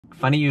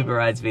Funny Uber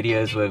Rides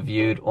videos were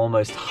viewed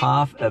almost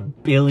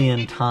 500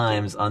 million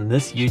times on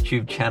this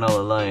YouTube channel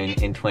alone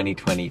in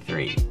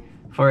 2023.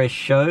 For a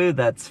show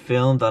that's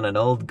filmed on an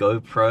old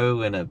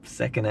GoPro in a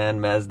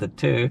second-hand Mazda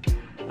 2,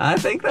 I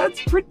think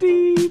that's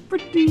pretty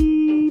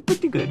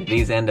good.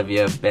 These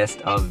end-of-year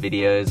best-of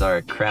videos are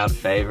a crowd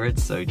favorite,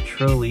 so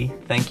truly,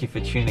 thank you for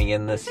tuning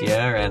in this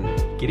year,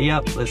 and giddy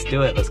up, let's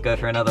do it, let's go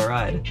for another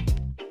ride.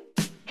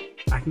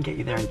 I can get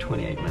you there in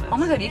 28 minutes. Oh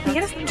my god, you can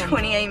get us in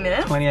 28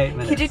 minutes? 28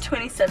 minutes. Could you do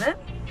 27?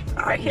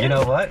 You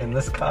know what? In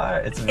this car,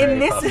 it's very In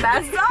this possible.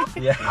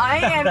 Mazda? Yeah. I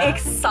am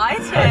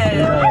excited.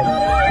 How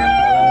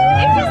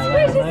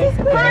are we doing?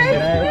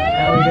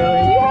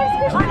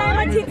 Oh no,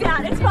 my tit's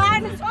out. It's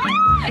fine. It's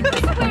fine.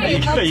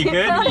 Are you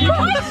good? The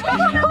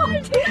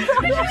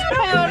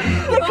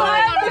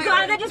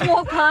guy that just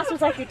walked past was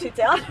like, your tits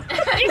out.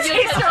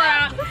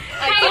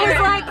 I was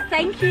like,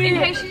 thank you,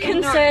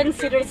 concerned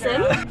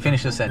citizen.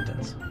 Finish the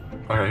sentence.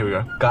 Okay, here we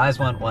go. Guys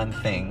want one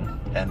thing,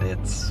 and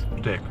it's...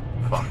 Dick.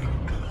 Fuck.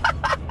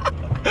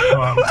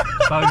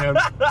 Start again.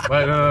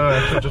 Wait,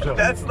 no.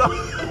 That's not...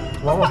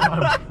 One more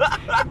time.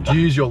 Do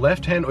you use your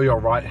left hand or your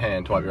right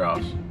hand to wipe your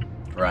ass?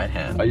 Right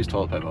hand. I use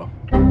toilet paper.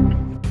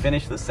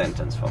 Finish the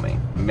sentence for me.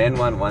 Men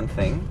want one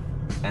thing,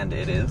 and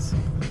it is...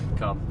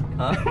 Come.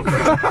 Huh?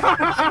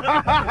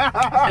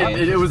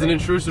 It was an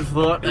intrusive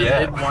thought.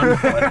 Yeah. It won. Do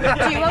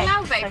you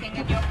allow vaping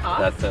in your car?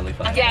 That's totally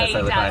fine. Yeah, That's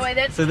totally exactly.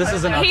 fine. So this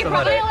is an He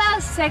probably automatic.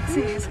 allows sex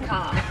in his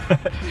car.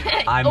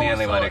 I'm the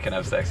only one who can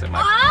have sex in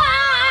my car.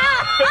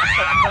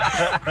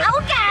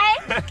 Okay.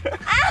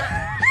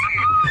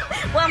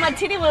 Well, my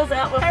titty wheel's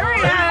out.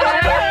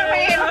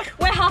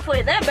 We're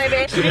halfway there,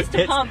 baby. She needs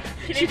to pump.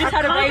 She just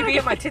had a baby.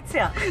 Get my tits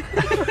out.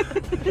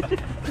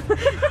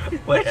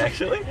 Wait,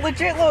 actually?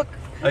 Legit, look.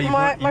 Oh, you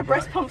my brought-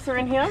 breast pumps are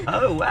in here.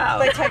 Oh, wow.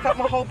 They take up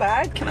my whole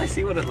bag. Can I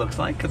see what it looks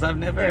like? Because I've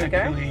never There we go.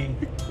 actually...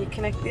 You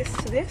connect this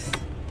to this,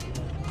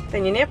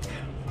 then you nip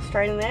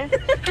straight in there.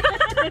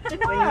 Then you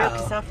milk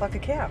yourself like a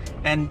cow.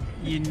 And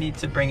you need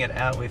to bring it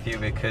out with you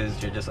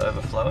because you're just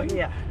overflowing?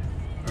 Yeah.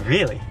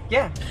 Really?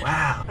 Yeah.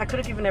 Wow. I could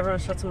have given everyone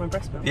shots of my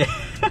breast milk. Yeah.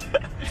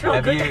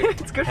 Have good. you,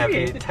 It's good for have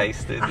you. you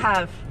tasted I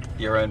have.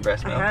 your own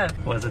breast milk? have.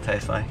 What does it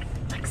taste like?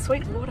 Like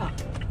sweet water.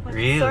 Like,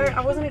 Really? So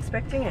I wasn't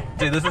expecting it.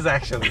 Dude, this is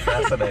actually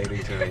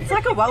fascinating to me. It's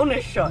like a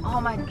wellness shot.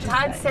 Oh, my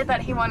dad said that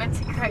he wanted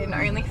to create an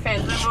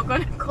OnlyFans and we're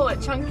going to call it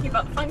Chunky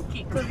But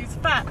Funky because he's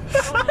fat.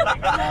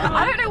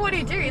 I don't know what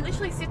he'd do. He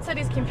literally sits at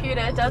his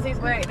computer, does his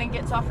work, then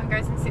gets off and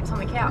goes and sits on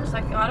the couch.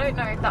 Like, I don't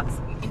know if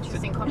that's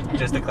interesting content.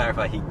 Just to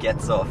clarify, he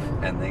gets off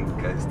and then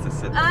goes to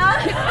sit.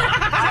 I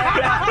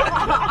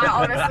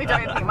honestly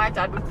don't think my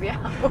dad would be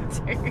able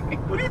to.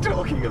 What are you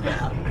talking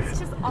about? It's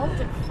just old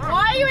and fat.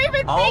 Why are you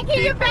even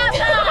thinking about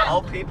that?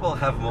 Old people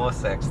have more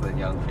sex than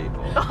young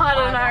people. I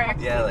don't know.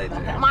 Yeah, they do.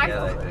 My,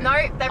 yeah, they do. no,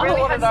 they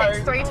really had sex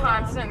 3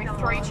 times and only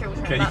 3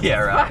 children. That's Yeah,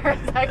 right. as far as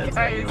that That's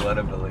what you goes. want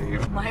to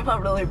believe. My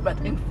mom really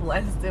bad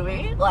influence to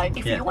me. Like,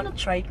 if Yeah. you want to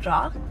try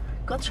drug,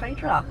 go try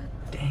drug.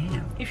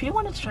 Damn. If you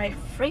want to try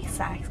free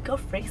sex, go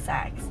free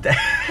sex.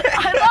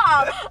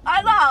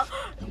 I know.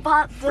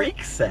 But the,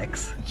 Freak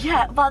sex?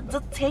 yeah, but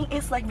the thing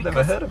is like because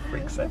Never heard of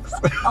freak sex.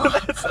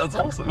 That sounds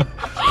awesome.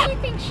 She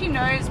thinks she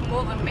knows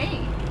more than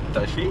me.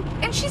 Does she?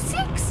 And she's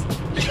 6.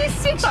 She's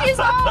 6 years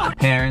old.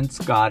 Parents,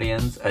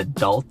 guardians,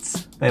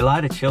 adults, they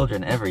lie to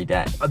children every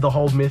day. The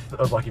whole myth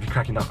of like if you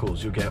crack your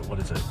knuckles, you'll get, what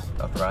is it?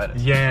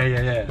 Arthritis.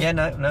 Yeah. Yeah,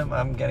 no,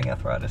 I'm getting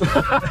arthritis.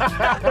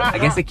 I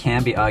guess it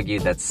can be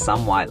argued that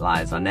some white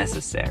lies are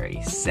necessary.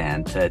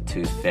 Santa,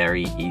 Tooth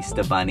Fairy,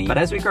 Easter Bunny. But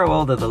as we grow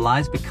older, the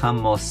lies become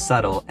more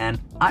subtle, and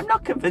I'm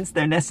not convinced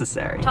they're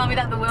necessary. Told me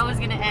that the world was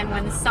going to end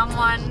when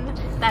someone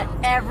that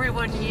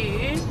everyone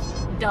knew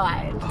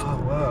died. Oh,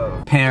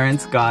 whoa.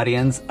 Parents,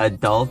 guardians,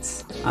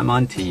 adults, I'm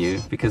on to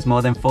you because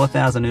more than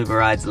 4,000 Uber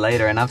rides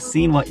later and I've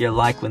seen what you're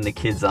like when the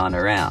kids aren't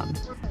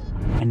around.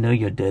 I know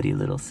your dirty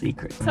little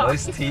secret.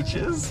 Most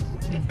teachers,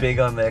 big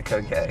on their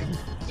cocaine.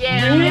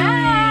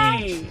 Yeah.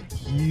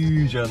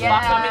 Huge on Yeah.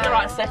 I'm in the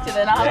right sector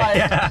then, aren't I?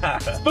 Yeah.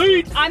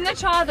 I'm the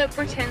child that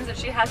pretends that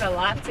she has her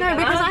life together.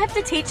 No, because I have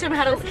to teach them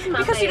how to.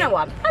 Because you know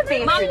what? I'm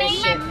being Mummy, through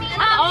this shit. mummy,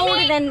 I'm mummy,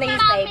 older than these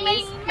mummy,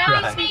 babies.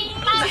 Right. Mummy,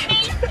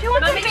 mummy. Do you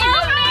want some milk?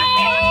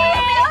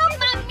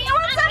 You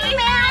want some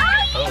milk?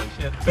 Holy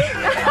shit.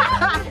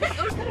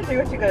 Do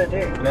what you gotta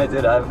do. No,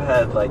 dude, I've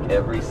had like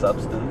every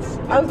substance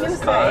in I was this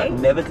gonna car. say-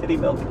 Never titty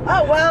milk.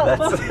 Oh well.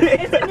 That's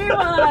It's a new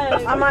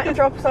one. I might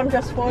drop some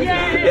just for you.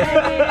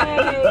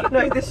 Yay.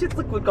 No, this shit's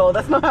liquid gold.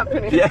 That's not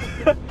happening. Yeah.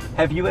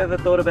 Have you ever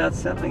thought about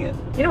selling it?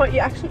 You know what? You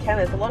actually can.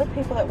 There's a lot of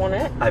people that want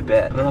it. I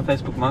bet. Put it on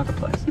Facebook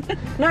Marketplace.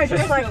 No,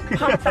 just like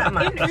pump that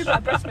much. In Uber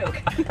breast milk.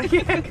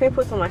 Can we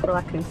put some like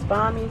relaxing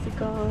spa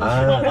music on?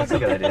 That's a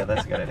good idea.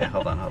 That's a good idea.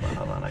 Hold on.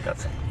 I got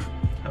some.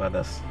 How about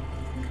this?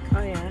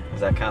 Oh yeah.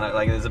 Is that kind of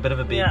like, there's a bit of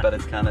a beat, Yeah. but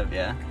it's kind of,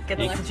 yeah. Get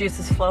You, the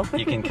juices flowing.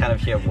 you can kind of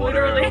hear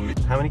water. Literally.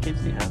 How many kids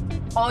do you have?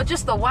 Oh,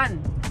 just the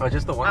one. Oh,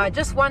 just the one?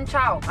 Just one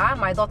child.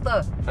 My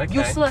daughter. Okay.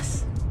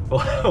 Useless.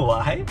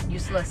 Why?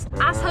 Useless.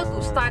 Ask her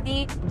to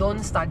study,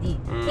 don't study.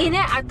 And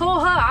then I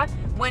told her,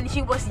 when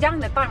she was young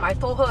that time, I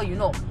told her, you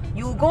know,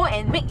 you go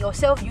and make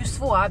yourself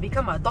useful,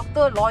 become a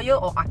doctor, lawyer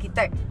or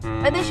architect.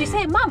 And then she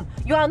said, Mom,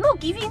 you are not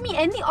giving me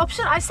any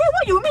option. I said,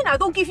 what you mean I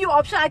don't give you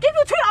option? I gave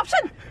you 3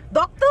 options.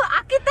 Doctor,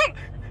 architect,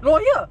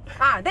 lawyer.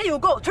 There you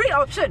go, 3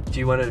 options. Do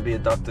you want her to be a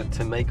doctor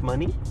to make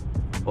money?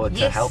 Or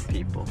to help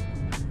people?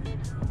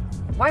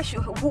 Why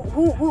should,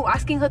 who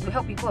asking her to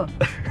help people?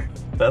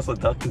 That's what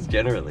doctors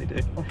generally do.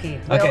 Okay,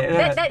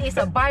 well, that is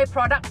a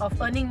byproduct of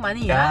earning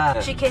money.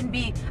 She can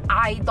be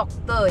eye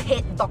doctor,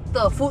 head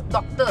doctor, food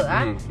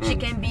doctor. She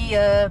can be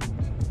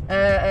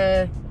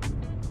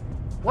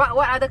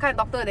what other kind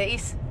of doctor there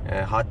is?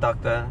 Heart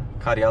doctor,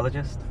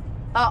 cardiologist.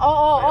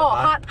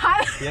 Heart.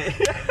 Yeah.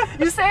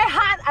 You say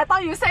heart, I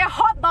thought you say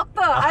hot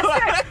doctor. I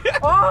said,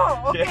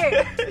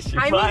 okay.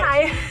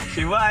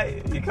 She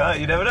might. You can't.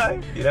 You never know.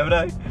 You never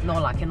know.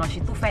 No lah, cannot.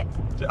 She's too fat.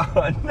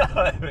 Oh no.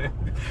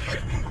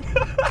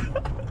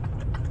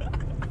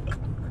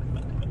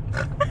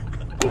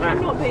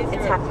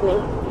 It's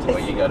happening. That's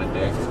what you gotta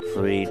do.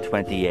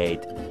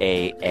 3:28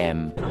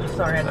 a.m.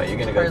 Sorry. Oh, you're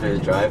gonna go through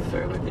the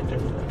drive-thru with your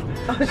drive-thru.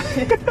 Oh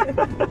shit.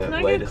 Can I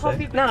get a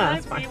coffee? No,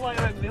 it's fine.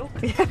 milk?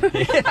 Do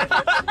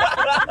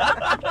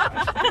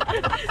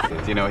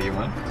you know what you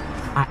want?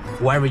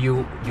 Whatever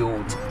you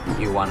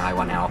want,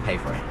 I'll pay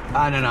for it. No,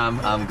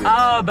 I'm good.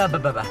 Oh, no,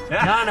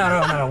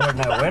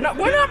 we're not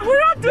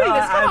doing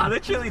this. Come I on.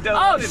 literally don't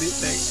want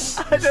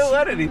anything. I don't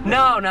want anything.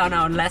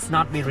 No, let's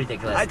not be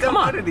ridiculous. I don't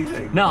want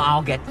anything.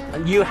 No,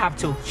 you have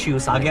to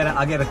choose something.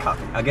 I'll get a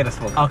coffee. I'll get a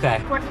small coffee.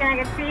 Okay. What can I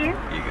get for you?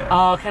 You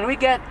go. Can we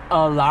get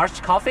a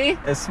large coffee?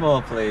 A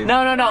small, please.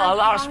 No, a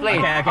large, please.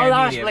 Okay, a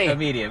large,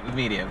 medium, please. a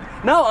medium.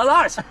 No, a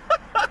large.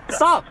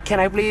 Stop. Can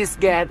I please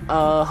get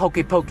a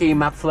Hokey Pokey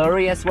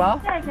McFlurry as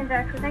well? Yeah, I can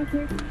do. Thank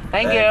you.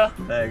 Thank you.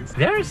 Thanks.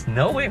 There is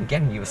no way I'm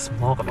getting you a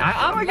small coffee. What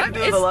am I gonna do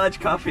with a large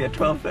coffee at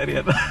 12:30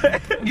 at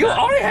night? You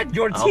already had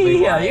your tea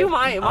here. You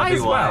might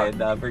as well. Wide.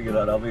 Nah, bring it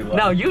on. I'll be wide.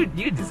 No, you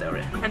deserve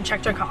it. And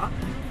checked her car,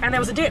 and there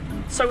was a dip.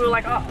 So we were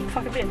like, oh,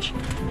 fuck a bitch.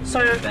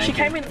 So she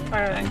came in.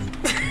 Thanks.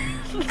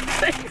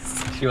 Thanks.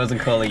 She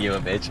wasn't calling you a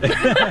bitch.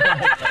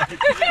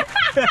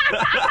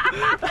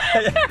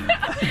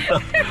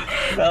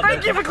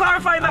 Thank you for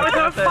clarifying that with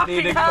her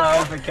fucking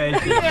hell.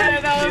 clarification.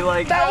 She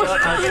like.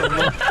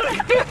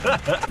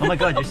 Oh my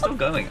god, you're still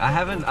going.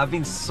 I've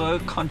been so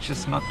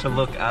conscious not to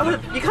look out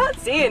of. You can't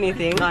see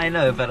anything. I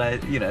know, but I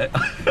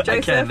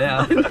can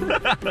now.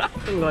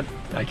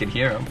 I can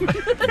hear them.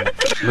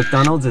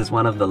 McDonald's is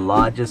one of the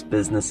largest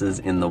businesses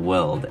in the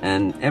world,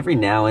 and every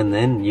now and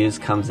then news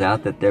comes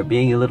out that they're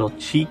being a little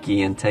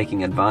cheeky and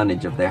taking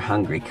advantage of their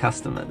hungry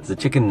customers. The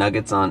chicken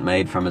nuggets aren't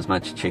made from as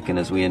much chicken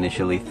as we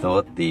initially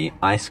thought, the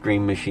ice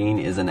cream machine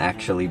isn't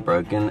actually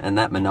broken, and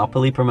that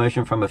Monopoly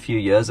promotion from a few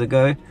years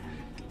ago,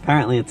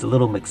 apparently it's a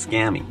little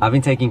McScammy. I've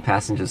been taking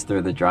passengers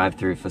through the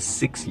drive-thru for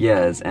 6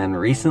 years, and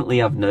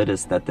recently I've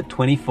noticed that the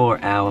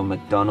 24-hour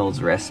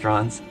McDonald's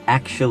restaurants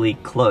actually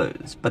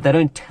close, but they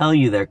don't tell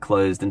you they're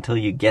closed until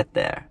you get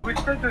there. We're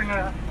still doing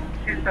a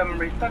system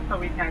reset so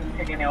we can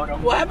take any order.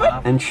 What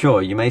happened? And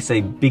sure, you may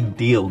say big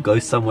deal, go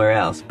somewhere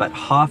else, but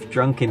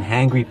half-drunken,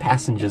 hangry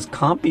passengers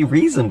can't be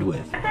reasoned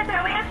with. We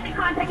actually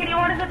can't take any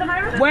orders at the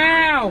moment.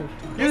 Wow!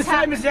 You're the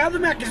same as the other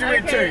Maccas we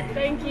went to.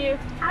 Thank you.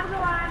 Have a good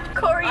one.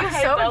 Corey, you're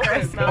so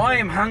aggressive. I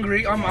am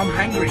hungry. I'm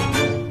hungry.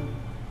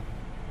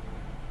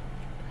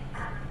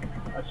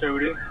 So we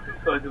didn't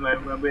close at the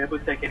moment. We'll be able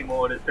to take any more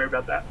orders. Sorry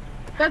about that.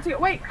 That's it.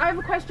 Wait, I have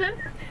a question.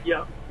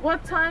 Yeah.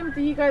 What time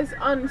do you guys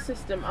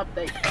system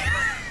update?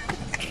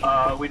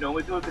 We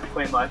normally do it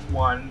between like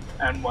 1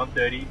 and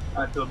 1:30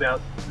 until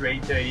about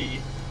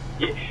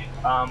 3:30-ish.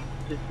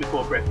 Just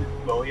before breakfast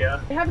as well,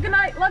 yeah. Have a good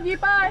night. Love you.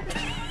 Bye.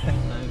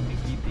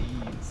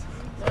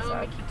 Oh,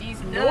 Mickey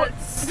D's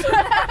nuts.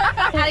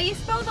 How do you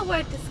spell the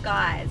word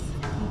disguise?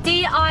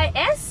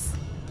 D-I-S?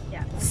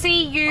 Yeah.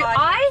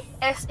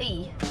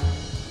 C-U-I-S-E.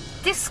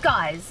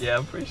 Disguise. Yeah,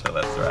 I'm pretty sure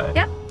that's right.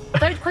 Yep.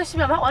 Don't question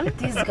me on that one.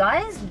 These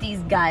guys, these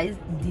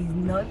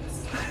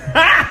nuts.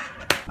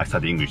 I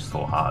studied English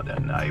so hard,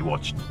 and I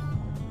watched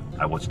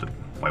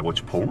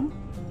porn.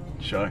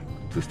 Sure.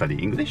 To study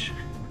English.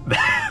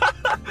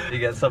 You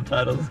get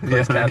subtitles,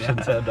 closed caption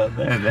turned on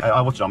there. And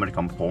I watched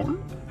American porn,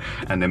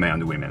 and the men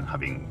and the women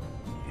having,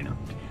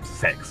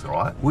 sex,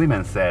 right?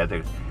 Women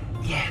said,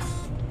 yes,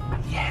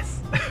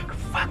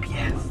 fuck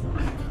yes.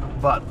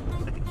 But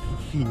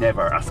he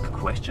never asked a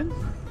question.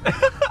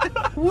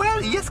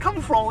 Where yes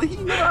come from? He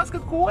never asked a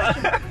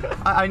question.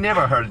 I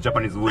never heard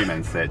Japanese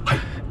women say,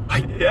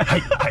 hi.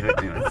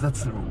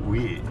 That's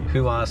weird.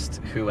 Who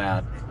asked who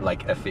out,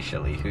 like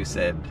officially? Who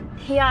said?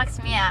 He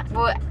asked me out.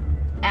 Well,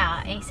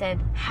 out. And he said,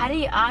 how do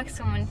you ask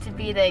someone to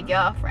be their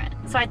girlfriend?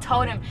 So I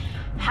told him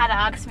how to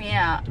ask me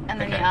out, and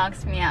then he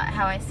asked me out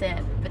how I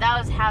said. But that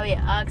was how he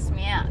asked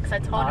me out, because I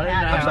told him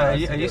how to I'm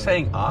sorry, are you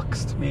saying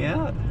asked me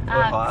out? Or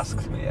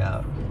asked me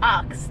out?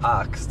 Asked.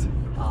 Asked.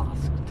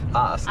 Asked.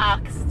 Asked.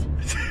 Asked.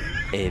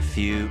 A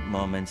few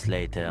moments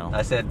later.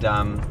 I said, do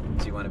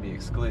you want to be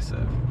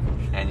exclusive?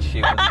 And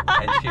she was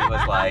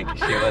like,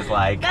 That's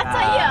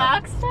how you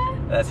asked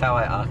her? That's how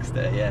I asked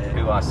her, yeah.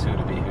 Who asked who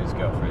to be whose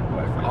girlfriend,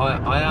 boyfriend?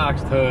 I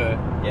asked her.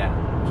 Yeah.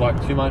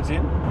 Like 2 months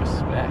in.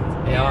 Respect.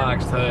 Yeah, I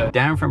asked her.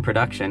 Darren from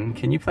production,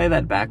 can you play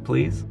that back,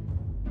 please?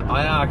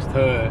 I asked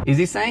her. Is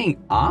he saying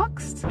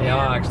asked? Yeah,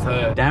 I asked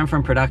her. Darren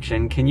from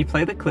production, can you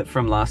play the clip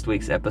from last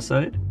week's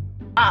episode?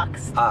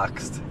 Asked.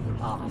 Asked.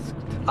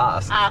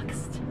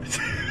 Asked.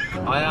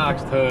 I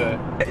asked her.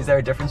 Is there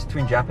a difference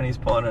between Japanese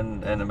porn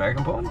and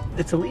American porn?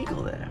 It's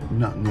illegal there.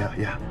 No,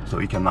 yeah. So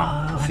you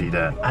cannot see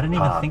the. I didn't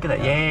even think of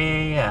that.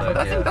 Yeah.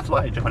 I think that's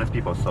why Japanese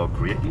people are so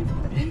creative.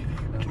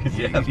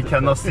 You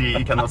cannot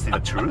see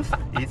the truth.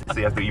 So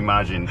you have to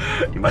imagination,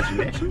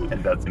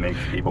 and that makes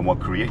people more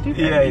creative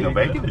and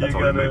innovative. That's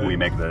why we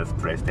make the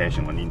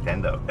PlayStation or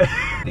Nintendo.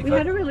 We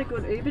had a really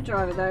good Uber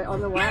driver though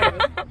on the way.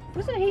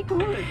 Wasn't he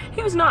good?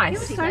 He was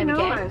nice. He was so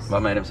nice.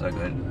 What made him so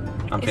good?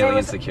 I'm feeling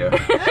insecure.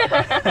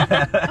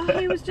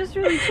 He was just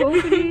really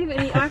talkative,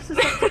 and he asked us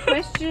lots of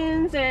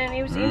questions, and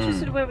he was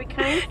interested in where we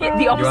came from.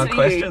 The opposite you want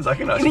questions? I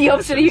can ask the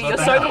opposite of you. You're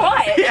so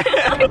quiet.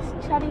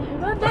 Chatting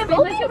Uber. They've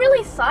all been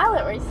really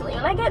silent recently.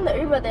 When I get in the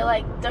Uber, they're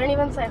like, don't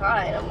even say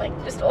hi. And I'm like,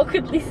 just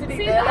awkwardly sitting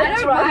there. I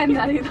don't mind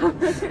that either.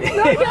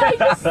 No, yeah, I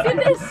just sit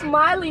there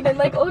smiling and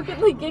like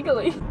awkwardly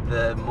giggling.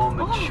 The more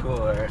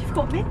mature. You've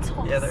got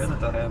Mentos. Yeah, there is a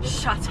diamond.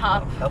 Shut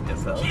up. Help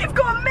yourself. You've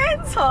got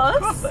Mentos.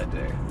 Of course I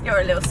do. You're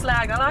a little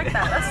slag. I like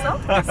that. That's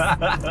nice.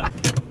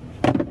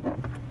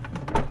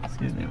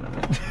 Excuse me a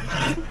minute.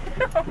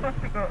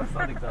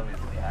 Something's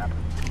obviously happened.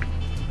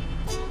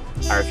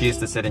 I refuse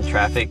to sit in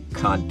traffic,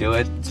 can't do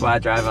it. That's why I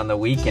drive on the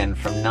weekend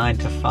from 9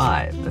 to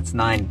 5. That's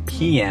 9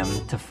 p.m.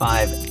 to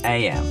 5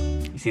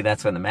 a.m. You see,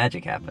 that's when the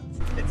magic happens.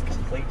 It's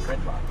complete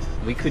gridlock.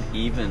 We could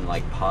even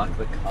like park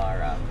the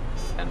car up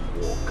and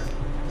walk.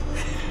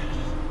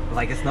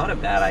 Like, it's not a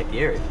bad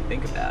idea if you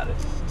think about it.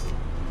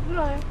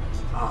 No.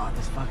 Oh,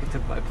 this fucking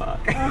took my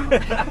park.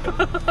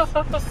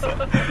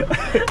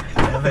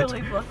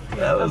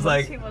 That was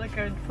like... You want to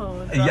go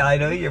forward, yeah, I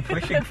know you're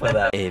pushing for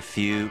that. A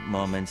few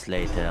moments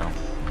later.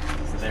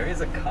 So there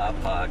is a car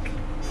park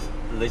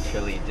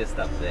literally just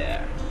up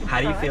there. How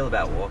do you feel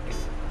about walking?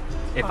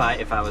 If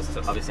I was to,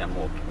 obviously I'm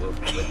walking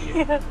with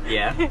you.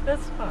 Yeah?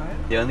 That's fine.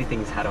 The only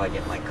thing is, how do I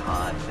get my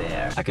car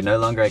there? I could no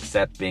longer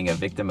accept being a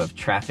victim of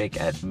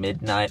traffic at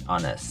midnight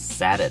on a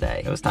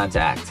Saturday. It was time to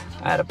act.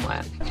 I had a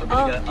plan. I'm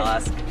gonna go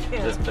ask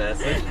this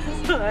person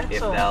if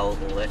they'll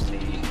let me.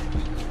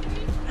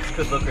 This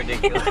could look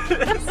ridiculous.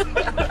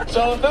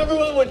 So if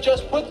everyone would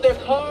just put their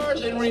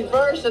cars in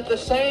reverse at the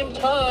same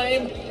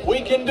time,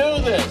 we can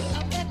do this.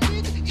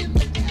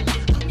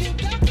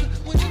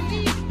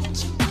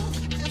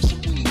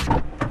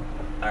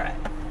 Alright.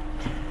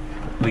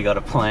 We got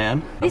a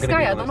plan. This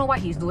guy, I don't know what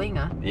he's doing.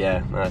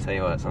 Yeah, no, I'll tell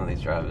you what, some of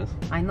these drivers.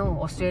 I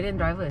know, Australian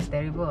driver is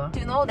terrible.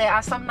 You know, there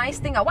are some nice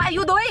things. What are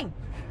you doing?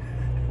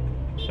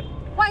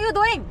 What are you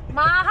doing?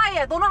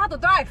 Mahai, don't know how to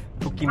drive.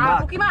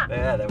 Pukimak.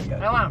 Yeah, there we go.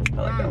 I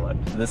like that one.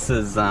 This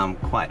is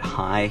quite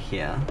high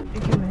here.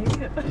 You can make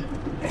it.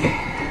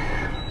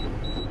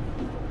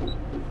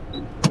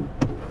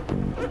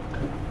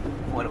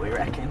 What do we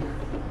reckon?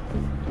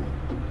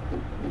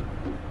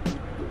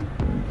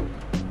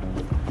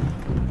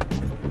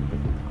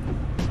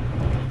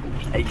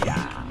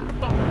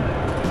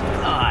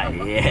 Ah,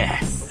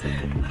 yes.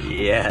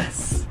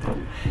 Yes.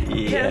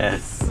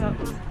 Yes.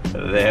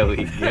 There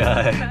we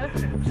go.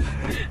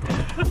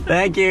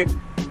 Thank you.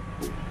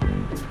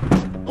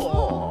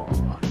 Oh.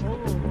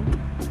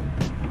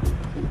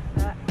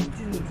 That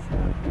didn't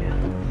sound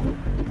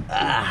good.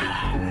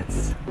 Ah,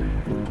 that's...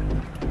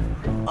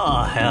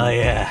 Oh, hell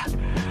yeah.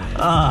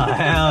 Oh,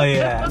 hell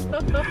yeah.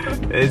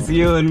 It's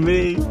you and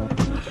me.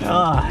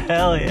 Oh,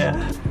 hell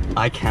yeah.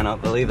 I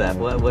cannot believe that.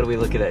 What are we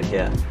looking at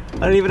here? I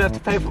don't even have to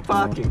pay for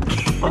parking.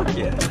 Fuck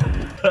yeah.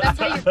 That's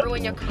how you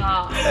ruin your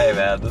car. Hey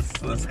man,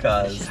 this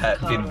car has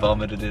been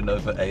vomited in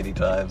over 80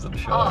 times, I'm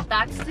sure. Oh,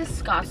 that's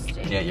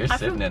disgusting. Yeah, you're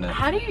sitting in it.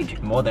 How do you...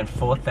 More than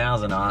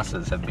 4,000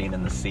 asses have been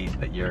in the seat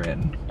that you're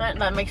in.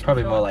 That makes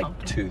Probably me more like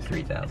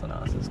 2,000-3,000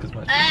 asses, because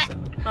most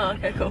people sit. Oh,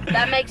 okay, cool.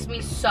 That makes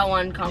me so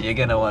uncomfortable. You're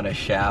gonna want to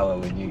shower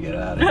when you get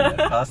out of here.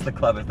 Ask the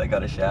club if they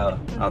got a shower.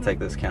 I'll take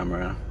this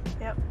camera.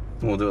 Yep.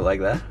 We'll do it like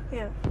that?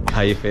 Yeah.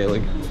 How you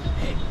feeling?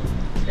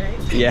 Great.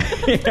 Yeah.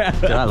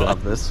 Dude, I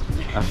love this.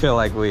 I feel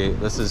like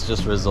this is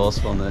just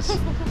resourcefulness.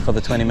 For the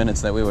 20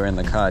 minutes that we were in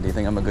the car, do you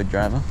think I'm a good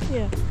driver?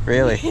 Yeah.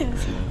 Really?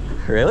 Yes.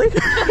 Really?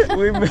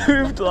 We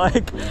moved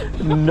like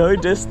no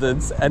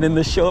distance, and in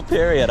the short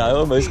period I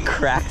almost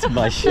cracked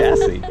my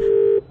chassis.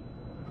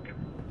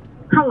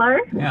 Hello.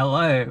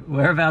 Hello.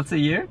 Whereabouts are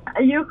you?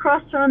 Are you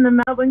across from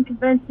the Melbourne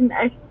Convention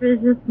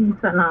Exposition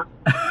Centre?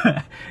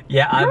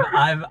 Yeah,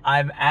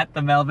 I'm at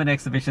the Melbourne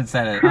Exhibition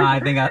Centre. I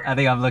think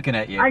I'm looking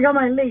at you. I got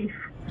my leaf.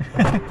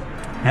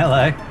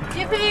 Hello.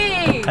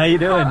 Jippy! How you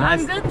doing?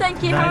 I'm good,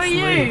 thank you. How are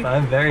you? Leaf.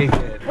 I'm very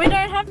good. We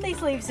don't have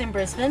these leaves in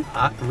Brisbane.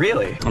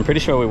 Really? I'm pretty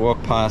sure we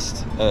walked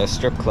past a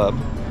strip club.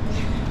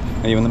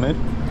 Are you in the mood?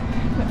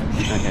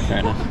 Okay, fair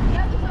enough.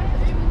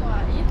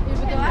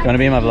 You wanna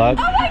be in my vlog?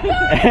 Oh my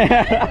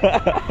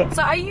god!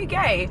 So are you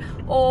gay?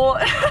 Or...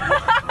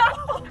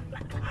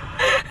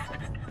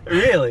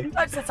 Really?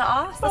 I just had to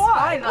ask. That's Why?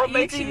 fine. Like, What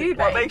makes you?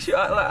 What makes you?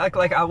 Like,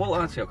 I will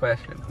answer your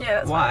question. Yeah,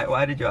 that's Why? fine.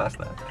 Why did you ask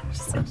that?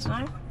 Just want to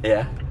know.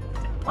 Yeah.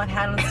 One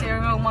hand on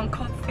cereal, one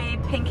coffee,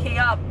 pinky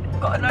up,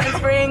 got a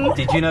nose ring.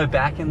 Did you know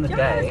back in the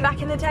day?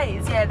 Back in the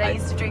days, yeah, they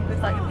used to drink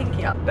with like a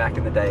pinky up. Back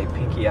in the day,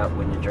 pinky up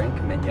when you drink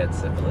meant you had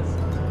syphilis.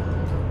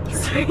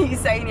 So you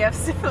saying you have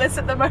syphilis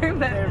at the moment?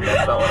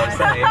 That's not what I'm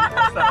saying.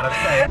 That's not what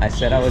I'm saying. I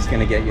said I was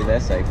going to get you there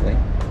safely.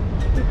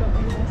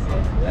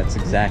 That's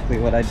exactly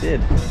what I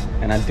did.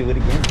 And I'd do it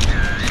again.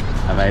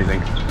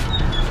 Amazing.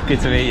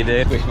 Good to meet you,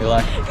 dude. Wish me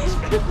luck.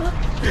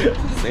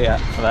 See ya.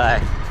 Bye.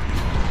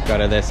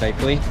 Got her there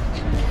safely.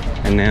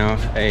 And now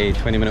a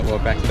 20-minute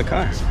walk back to the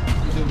car.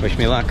 Wish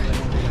me luck.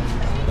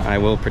 I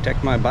will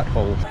protect my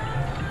butthole.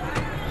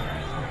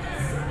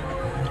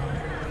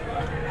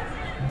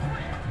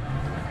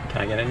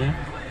 Can I get in here?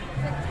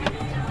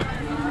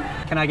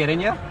 Can I get in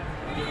here?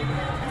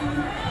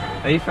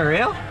 Are you for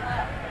real?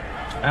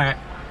 Alright.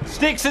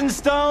 Sticks and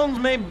stones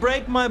may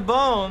break my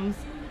bones,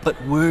 but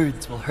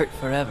words will hurt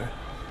forever.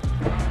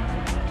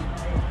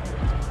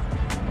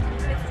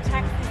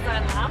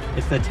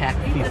 It's the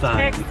taxi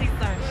sign.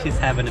 She's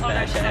having a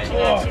bad day.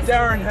 Oh,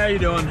 Darren, how you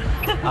doing?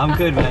 I'm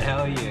good, man. How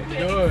are you?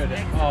 Good.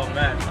 Oh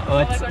man.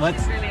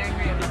 What's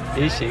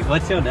is she?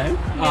 What's your name?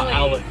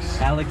 Alex.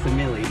 Alex and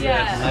Millie.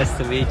 Yes. Nice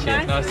to meet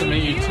you. Nice to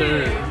meet you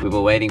too. We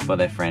were waiting for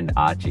their friend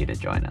Archie to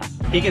join us.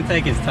 He can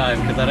take his time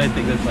because I don't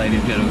think this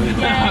lady's gonna win.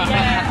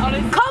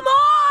 Come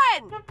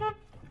on!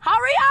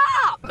 Hurry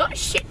up! We've got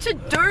shit to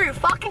do.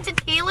 Fucking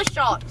tequila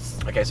shots.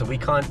 Okay, so we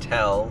can't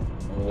tell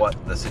what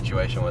the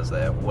situation was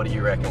there. What do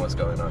you reckon was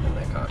going on in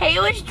that car? He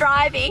was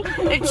driving,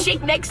 the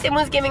chick next to him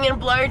was giving him a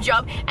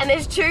blowjob, and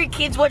there's two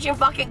kids watching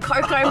fucking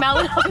Coco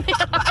Melon on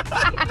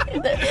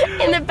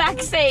in the back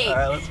seat.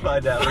 Alright, let's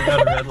find out. We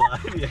got a red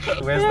light.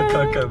 Yeah. Where's the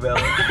Coco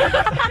Melon?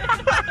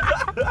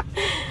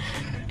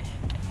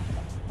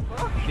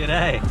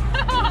 G'day.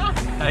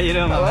 How you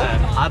doing, my man?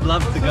 I'd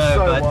love to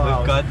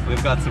go, but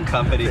we've got some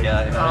company here.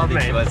 I don't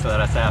think she wants to let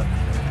us out.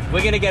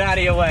 We're gonna get out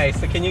of your way,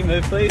 so can you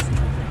move, please?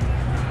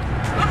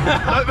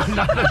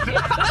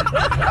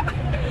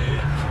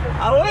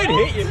 I won't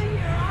hit you.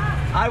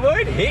 I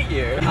won't hit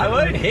you. I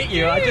won't hit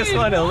you. I just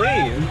want to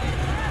leave.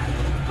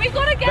 We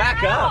gotta get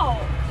back out.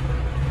 up.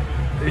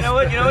 You know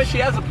what? You know what? She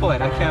has a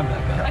point. I can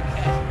back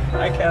up.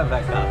 I can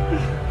back up.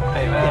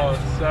 Hey man.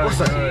 Oh,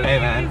 so good. Hey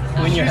man.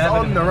 When you're having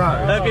on the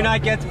road. Hope your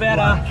night gets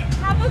better.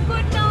 Have a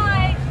good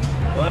night.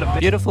 What a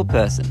beautiful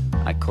person.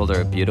 I called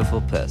her a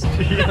beautiful person.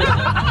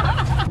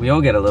 We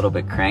all get a little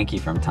bit cranky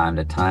from time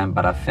to time,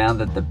 but I've found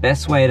that the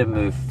best way to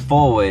move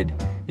forward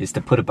is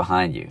to put it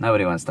behind you.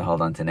 Nobody wants to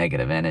hold on to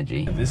negative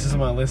energy. This is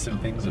my list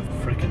of things of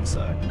frickin'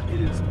 suck.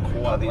 It is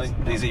quite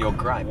lengthy. These are your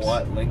gripes.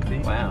 Quite lengthy.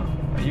 Wow.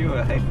 Are you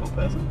a hateful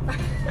person?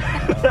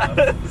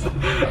 I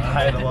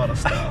hate a lot of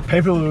stuff.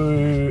 People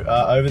who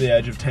are over the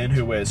age of 10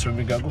 who wear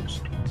swimming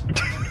goggles.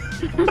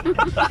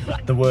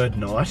 The word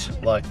night,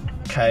 like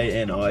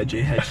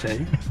K-N-I-G-H-T.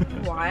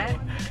 Why?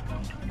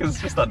 Because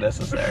it's just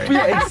unnecessary.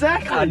 Yeah,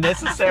 exactly.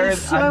 Unnecessary.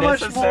 There's so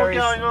much more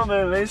going on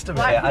than there needs to be.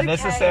 Yeah,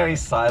 unnecessary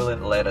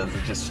silent letters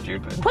are just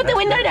stupid. Put the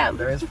window down.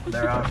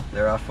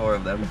 There are 4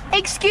 of them.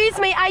 Excuse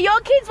me, are your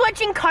kids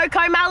watching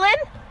Coco Melon?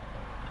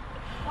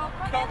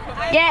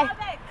 Yeah.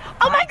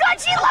 Oh my god,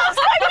 she loves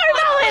Coco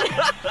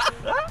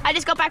Melon! I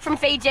just got back from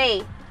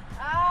Fiji.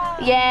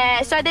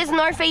 Yeah, so there's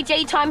no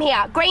Fiji time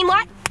here. Green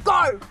light,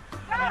 go!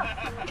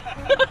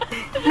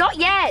 Not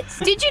yet.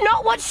 Did you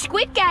not watch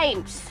Squid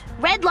Games?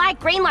 Red light,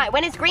 green light.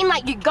 When it's green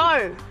light, you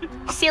go.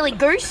 Silly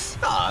goose.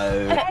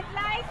 No. Red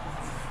light.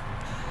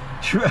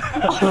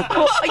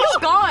 Oh,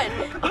 you're gone.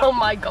 Oh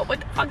my god, what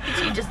the fuck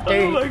did you just do?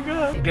 Oh my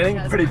god. Getting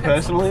pretty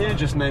personal here,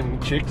 just naming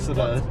chicks that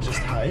I just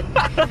hate.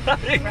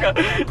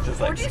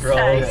 Just like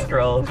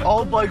scroll.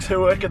 Old blokes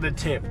who work at the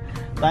tip.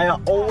 They are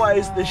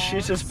always the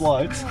shittest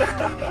blokes.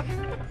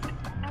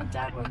 My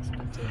dad works at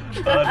the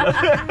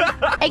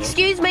tip.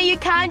 Excuse me, you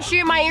can't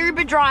shoot my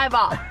Uber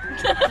driver.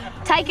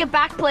 Take it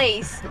back,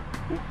 please.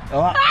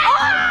 Oh,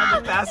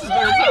 the passengers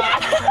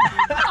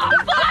oh,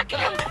 fuck!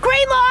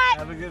 Green light!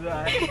 Have a good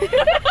night.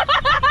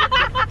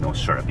 In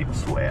Australia, people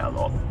swear a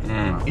lot.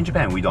 In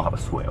Japan, we don't have a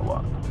swear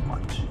word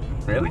much.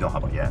 Really? We don't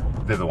have a, yeah.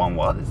 There's one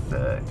word,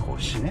 it's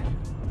called shine.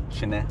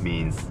 Shine.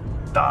 Means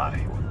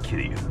die or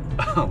kill you.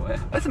 Oh, wow.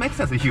 That makes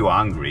sense. If you're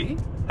angry,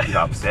 you're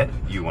upset,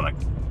 you want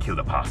to kill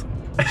the person.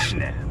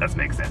 Shine. That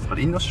makes sense. But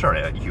in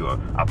Australia, if you're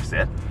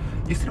upset,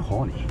 you're still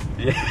horny.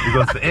 Yeah.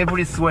 Because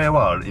every swear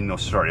word in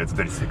Australia is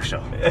very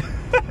sexual. Does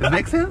that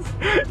make sense?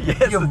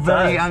 Yes, you're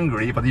very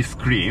angry, but you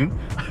scream,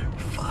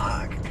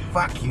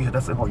 fuck you.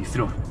 That's how you're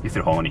still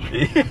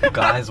horny.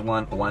 Guys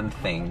want one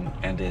thing,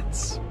 and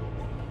it's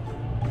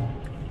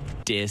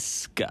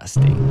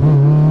disgusting.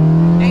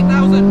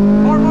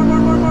 8,000. More.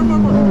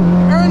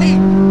 Early.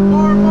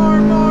 More.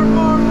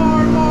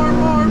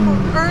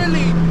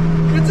 Early.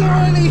 It's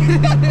early.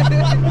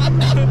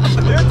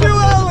 You're too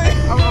early.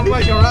 I'm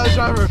like a rally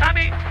driver.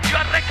 Sammy, you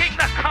are wrecking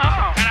the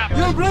car.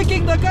 You're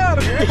breaking the car.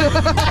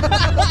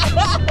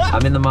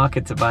 I'm in the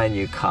market to buy a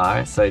new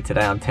car, so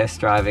today I'm test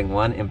driving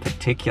one in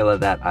particular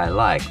that I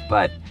like,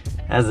 but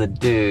as a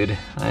dude,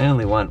 I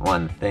only want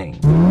one thing.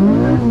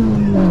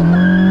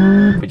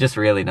 We're just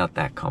really not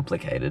that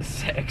complicated.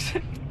 Sex.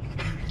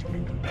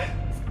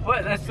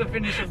 What? That's the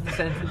finish of the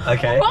sentence.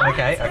 Okay, What?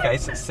 okay,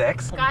 so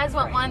sex. Guys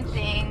want one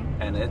thing.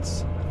 And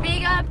it's...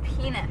 Bigger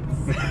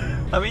penis.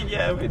 I mean,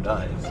 yeah, it'd be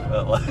nice,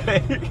 but like...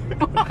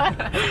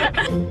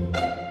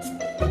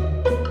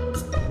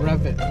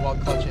 Rev it while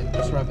clutch it.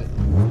 Just rev it.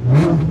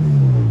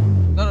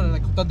 No,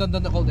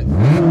 don't hold it.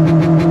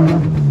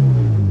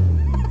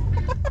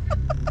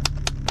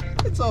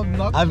 It's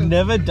obnoxious. I've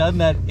never done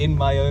that in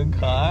my own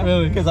car.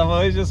 Really? Because I've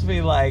always just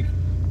been like,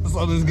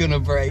 something's gonna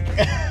break.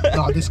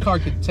 No, this car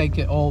could take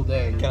it all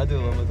day. Can I do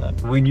it one more time?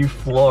 When you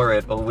floor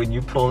it, or when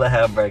you pull the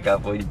handbrake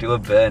up, or you do a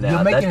burnout.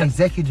 You're making an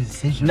executive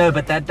decision. No,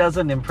 but that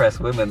doesn't impress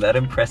women. That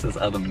impresses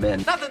other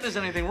men. Not that there's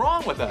anything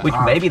wrong with that. Which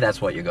maybe that's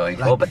what you're going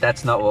for, but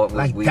that's not what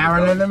Like we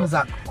Darren were and them going was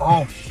like,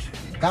 oh,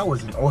 that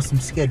was an awesome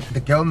skid. The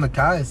girl in the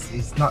car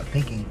is not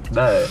thinking.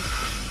 No.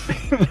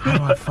 How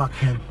do I fuck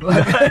him?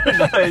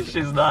 No,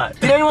 she's not.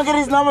 Did anyone get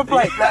his number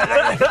plate?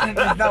 It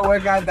does not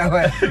work out that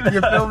way.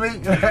 You feel me?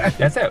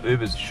 That's how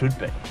Ubers should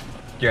be. Do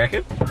you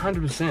reckon?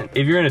 100%.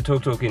 If you're in a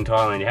tuk-tuk in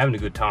Thailand, you're having a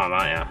good time,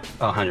 aren't you?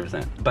 Oh,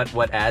 100%. But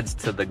what adds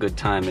to the good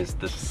time is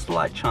the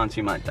slight chance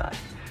you might die.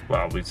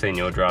 Well, we've seen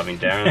you're driving,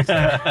 Darren, so...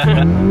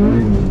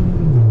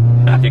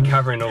 You're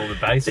covering all the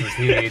bases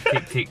here,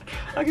 tick, tick.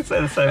 I can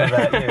say the same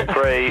about you.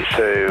 3,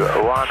 2,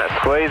 1,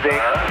 squeezing.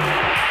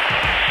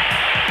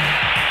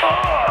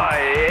 Oh,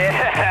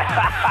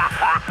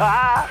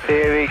 yeah!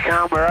 Here we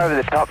come, we're over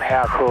the top.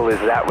 How cool is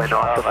that? We're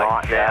nice and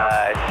light now.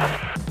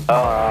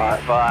 Oh,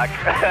 fuck.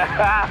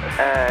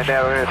 And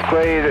now we're going to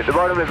squeeze at the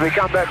bottom as we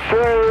come back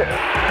through.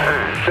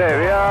 There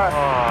we are.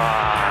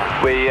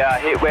 We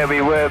hit where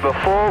we were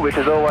before, which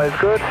is always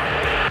good.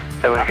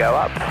 Then we go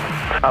up,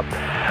 up,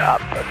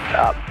 up,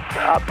 up,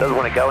 up. Doesn't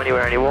want to go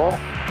anywhere anymore.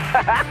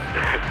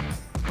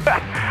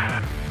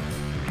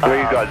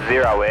 We've got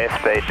 0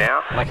 airspeed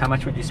now. Like, how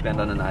much would you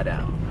spend on a night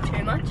out?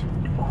 Too much?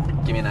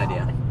 Give me an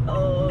idea.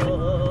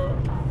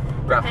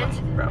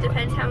 Roughly.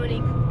 Depends how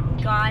many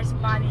guys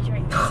buy me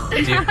drinks. do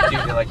you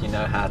feel like you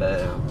know how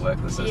to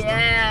work the system?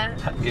 Yeah.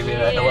 Give me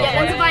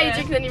Once you buy you a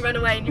drink, then you run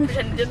away and you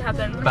pretend it didn't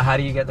happen. But how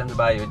do you get them to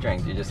buy you a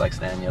drink? Do you just like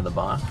stand near the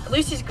bar?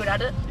 Lucy's good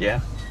at it.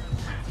 Yeah.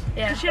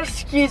 Yeah. She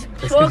walks in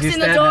the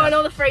stand door out. and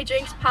all the free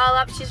drinks pile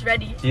up. She's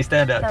ready. You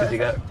stand out because you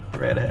got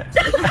red hair.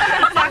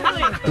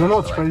 Exactly. You know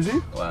what's crazy?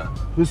 What?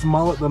 This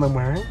mullet that I'm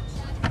wearing,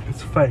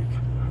 it's fake.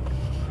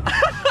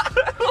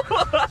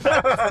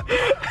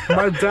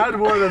 My dad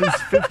wore it on his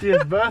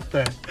 50th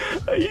birthday.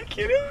 Are you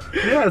kidding?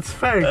 Yeah, it's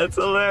fake. That's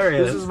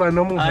hilarious. This is my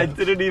normal I hair.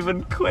 didn't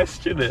even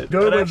question it.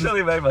 No, It but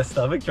actually made my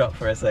stomach drop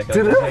for a second.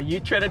 Did it? Are you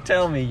trying to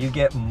tell me you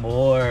get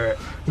more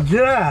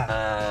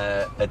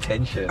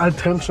attention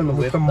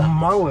with the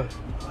mullet?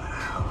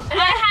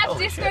 I have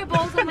disco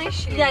balls on my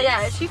shoes.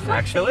 Yeah, she flips.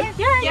 Actually?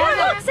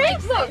 Yeah,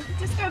 Look,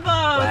 disco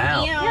balls.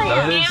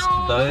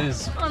 Wow.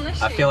 Those On the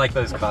I feel like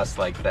those cost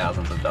like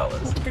thousands of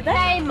dollars.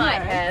 They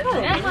might have.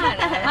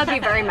 I'd be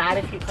very mad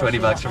if you cost $20 me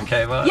from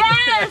Kmart?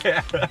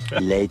 Yes!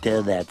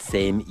 Later that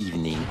same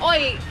evening.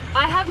 Oi,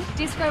 I have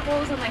disco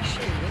balls on my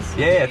shoes.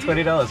 Yeah,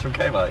 $20 from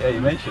Kmart. Yeah,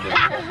 you mentioned it.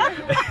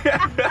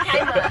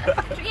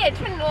 Yeah,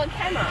 $20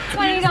 camera.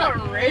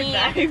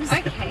 $20 names.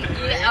 Okay.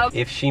 Yeah.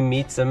 If she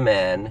meets a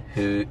man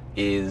who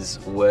is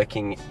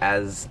working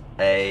as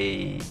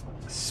a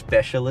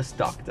specialist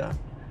doctor,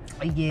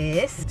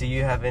 Yes. do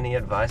you have any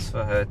advice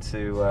for her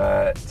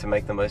to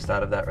make the most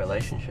out of that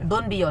relationship?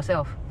 Don't be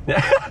yourself.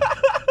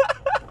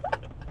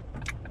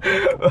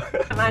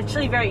 I'm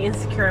actually very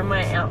insecure in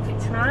my outfit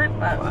tonight,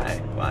 but...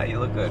 Why? You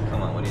look good.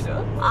 Come on, what are you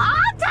doing?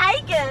 I'll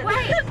take it!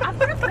 Wait, I've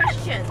got a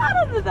question.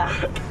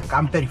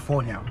 I'm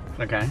 34 now.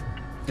 Okay.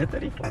 You're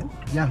 34?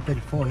 Yeah, I'm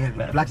 34.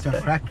 Yeah, black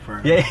don't crack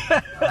for Yeah.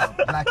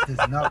 Black does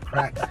not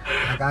crack.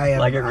 Like I am.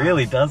 Like it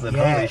really doesn't.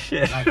 Yeah, Holy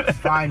shit. like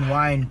fine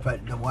wine,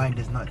 but the wine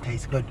does not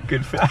taste good.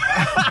 Good for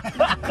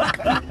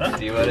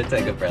Do you want to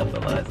take a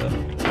breathalyzer?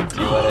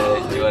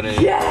 Do you want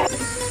to?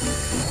 Yes!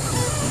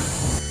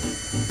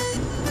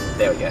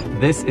 There we go.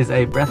 This is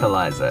a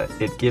breathalyzer.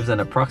 It gives an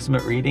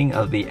approximate reading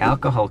of the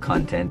alcohol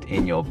content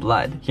in your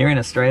blood. Here in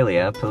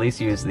Australia, police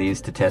use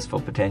these to test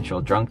for potential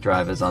drunk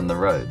drivers on the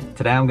road.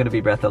 Today I'm going to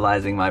be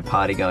breathalyzing my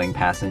party-going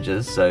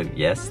passengers, so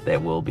yes,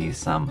 there will be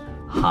some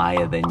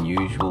higher than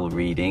usual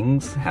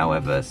readings.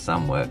 However,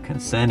 some were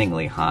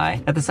concerningly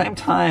high. At the same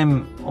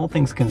time, all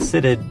things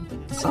considered,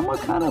 some were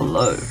kind of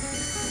low.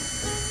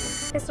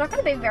 It's not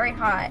going to be very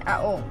high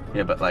at all.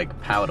 Yeah, but like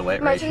power to weight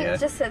Imagine ratio. it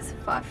just says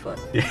 5 foot.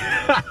 Do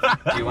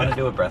you want to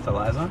do a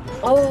breathalyzer?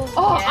 Oh,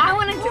 I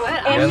want to do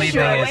it. The only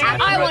thing is,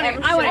 I want it.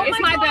 It's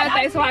my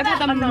birthday, so I've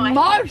had the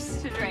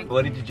most to drink.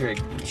 what did you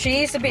drink?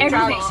 She used to be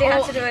Everything. drunk. She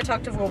had to do a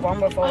Toctaville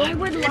bomb before. I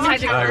would love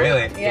to. Oh,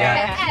 really?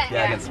 Yeah.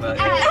 Yeah, I can smell it.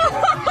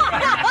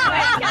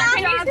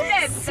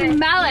 Can you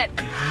smell it?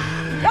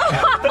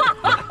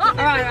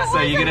 So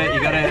you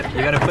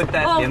gotta put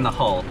that in the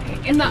hole.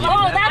 In the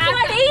Oh, that's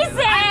what he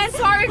said!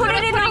 Sorry, Put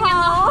it in the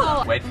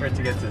hole. Wait for it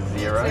to get to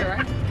 0.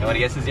 And when it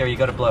gets to 0, you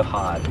gotta blow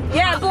hard.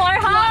 Yeah, blow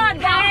hard,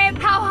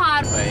 babe. How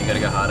hard? Wait, you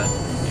gotta go harder.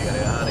 You gotta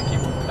go harder.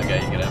 Keep.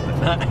 Okay, you're gonna have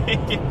to.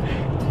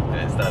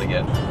 Yeah, start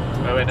again.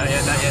 Wait, not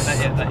yet.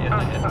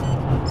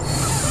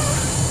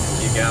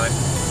 Keep going.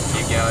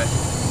 Keep going.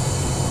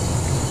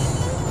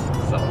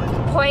 Solid.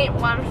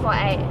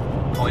 0.148.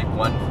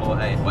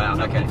 0.148. Wow,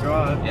 okay.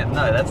 Yeah,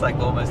 no, that's like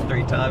almost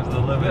 3 times the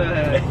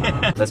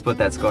limit. Let's put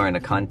that score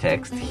into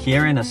context.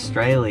 Here in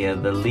Australia,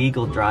 the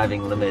legal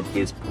driving limit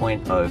is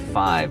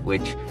 0.05,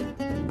 which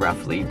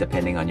roughly,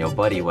 depending on your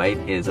body weight,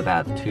 is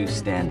about 2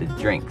 standard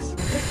drinks.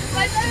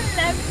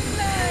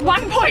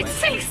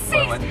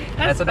 1.66.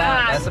 That's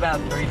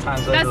about 3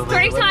 times over the legal limit. That's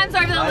 3 times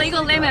over the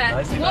legal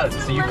limit.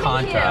 So you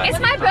can't drive. It's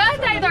my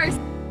birthday though.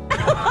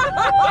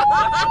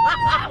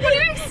 What do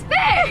you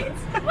expect?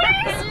 What do you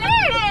expect?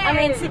 I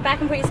mean, sit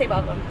back and put your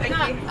seatbelt on. Thank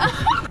you.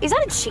 Is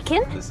that a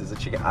chicken? This is a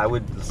chicken. I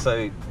would,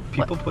 so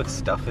people put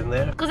stuff in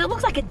there. Because it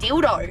looks like a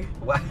dildo.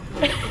 What?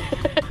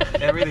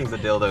 Everything's a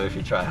dildo if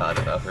you try hard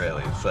enough,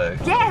 really. So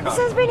Yeah, this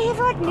has been here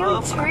for like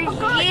nearly 2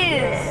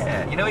 years.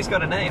 Yeah, you know he's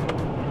got a name.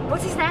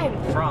 What's his name?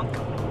 Frank.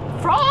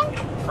 Frank?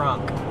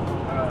 Frank.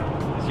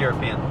 He's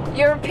European.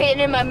 European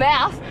in my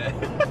mouth.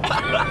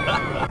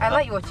 I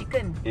like your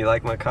chicken. You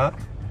like my cock?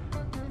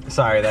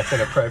 Sorry, that's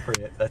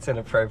inappropriate. That's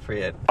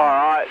inappropriate.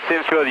 Alright,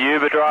 since you're the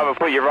Uber driver,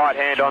 put your right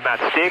hand on that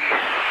stick.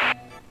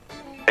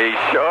 Are you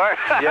sure?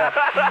 Yeah.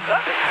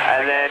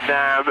 And then,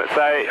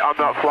 so I'm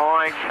not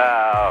flying.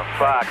 Oh,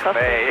 fuck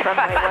me.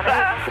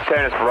 Just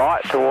turn us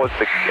right towards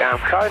the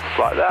coast,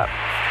 like that.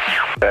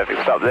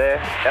 Perfect, stop there.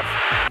 Yep.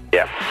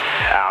 Yep.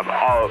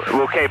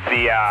 We'll keep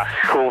the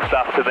cool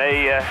stuff to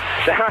me.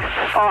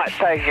 Alright,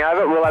 taking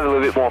over. We'll have a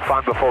little bit more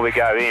fun before we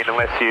go in,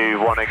 unless you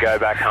want to go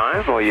back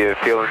home or you're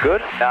feeling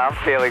good. No, I'm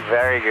feeling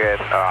very good.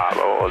 Alright,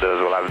 well, what we'll do is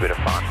we'll have a bit of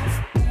fun.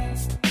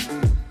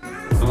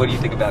 So what do you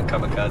think about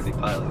kamikaze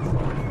pilots?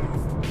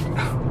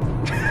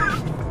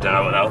 Don't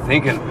know what they were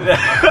thinking.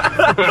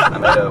 I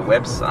made a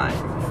website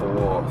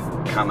for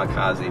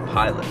kamikaze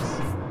pilots.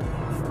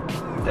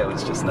 There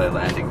was just no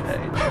landing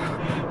page.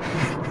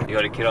 You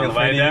got a kid on the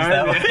way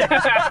down.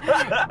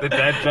 The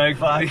dad joke.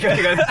 You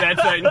got the dad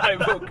joke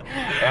notebook.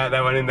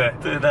 That one in there.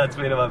 Dude, that's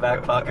been in my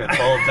back pocket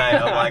all day.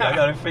 I'm like, I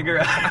gotta figure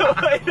out a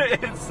way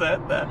to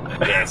insert that.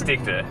 Yeah,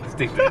 stick to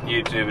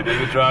YouTube and do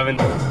the driving.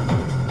 Are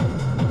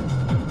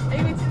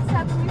you into this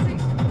type of music?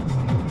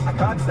 I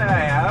can't say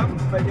I am,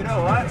 but you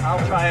know what?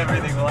 I'll try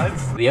everything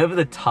once. The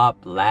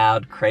over-the-top,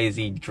 loud,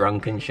 crazy,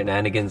 drunken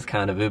shenanigans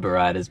kind of Uber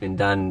ride has been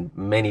done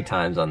many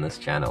times on this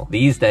channel.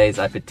 These days,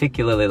 I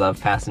particularly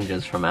love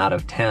passengers from out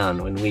of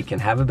town when we can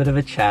have a bit of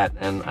a chat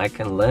and I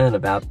can learn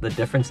about the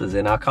differences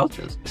in our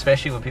cultures.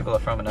 Especially when people are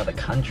from another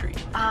country.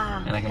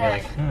 And I can be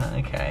like,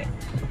 okay.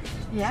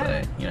 Yeah.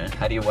 So, you know,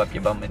 how do you wipe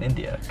your bum in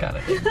India kind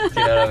of thing? Do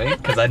you know what I mean?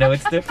 Because I know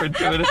it's different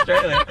to in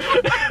Australia.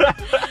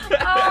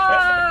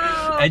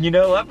 And you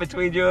know what,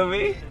 between you and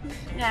me?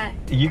 Yeah.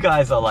 You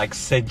guys are like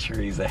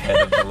centuries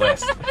ahead of the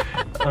West.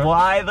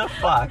 Why the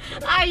fuck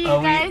are you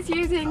guys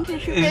using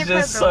tissue paper? It's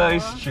just so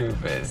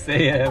stupid.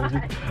 See ya.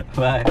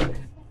 Bye. I'm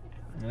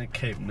gonna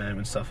keep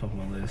naming stuff off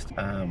my list.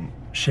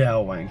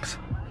 Shower wanks.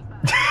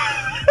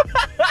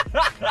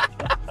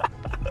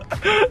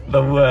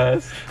 The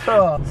worst.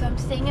 So I'm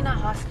staying in a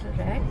hostel,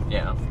 right?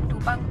 Yeah. 2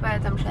 bunk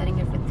beds, I'm sharing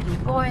it with 3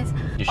 boys.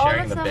 You're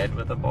sharing the bed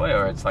with a boy,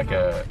 or it's like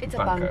a it's a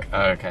bunker? bunk.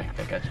 Oh, okay.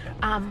 I gotcha.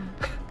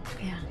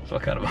 Yeah. So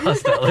what kind of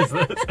hostel is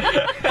this?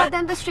 But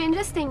then the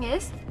strangest thing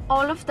is,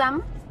 all of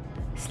them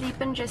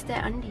sleep in just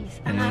their undies.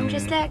 And I'm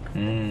just like,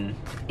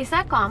 is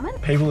that common?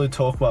 People who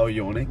talk while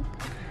yawning.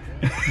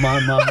 My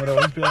mum would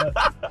always be like...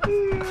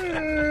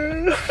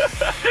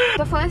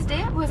 The first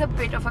day was a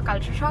bit of a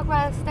culture shock where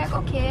I was like,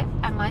 okay,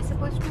 am I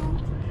supposed to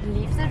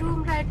leave the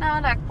room right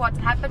now? Like, what's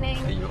happening?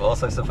 Are you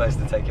also supposed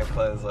to take your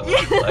clothes off?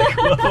 Like,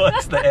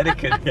 what's the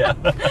etiquette here?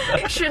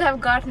 Should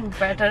have gotten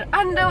better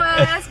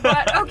underwears,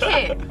 but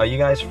okay. Are you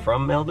guys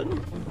from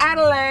Melbourne?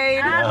 Adelaide.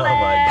 Oh my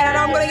God. And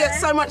I'm gonna get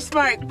so much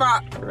smoke,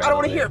 but I don't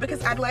want to hear it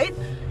because Adelaide,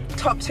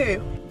 top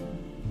 2.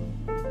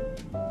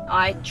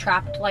 I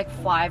trapped like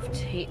 5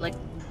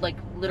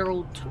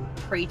 literal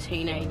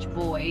pre-teenage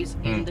boys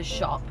in the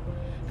shop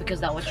because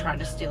they were trying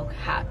to steal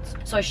hats.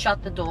 So I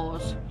shut the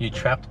doors. You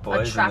trapped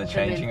boys in the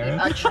changing room?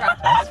 I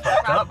trapped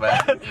up, man.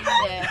 them in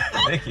there.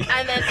 Vicky.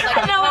 And then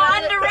like No,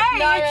 underage.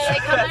 No, they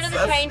come out of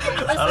the changing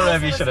room. I don't know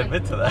if you should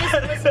admit to that.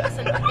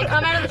 Listen. They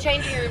come out of the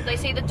changing room, they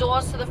see the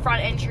doors to the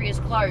front entry is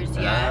closed,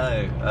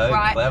 yeah? Oh,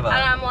 right? clever. And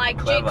I'm like,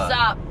 Clever. jigs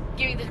up.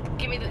 Give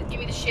me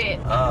the shit.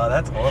 Oh,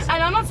 that's awesome.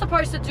 And I'm not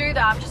supposed to do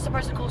that. I'm just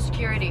supposed to call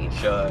security.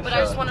 Sure. But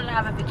I just wanted to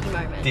have a Vicky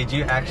moment. Did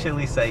you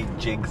actually say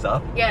jigs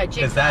up? Yeah, jigs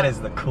up. Because that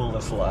is the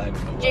coolest line in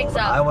the world. Jigs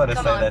up. I want to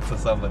Come say on. that to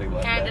somebody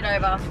one Hand day.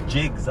 it over.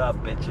 Jigs up,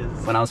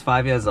 bitches. When I was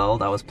 5 years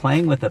old, I was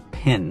playing with a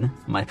pin.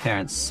 My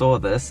parents saw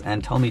this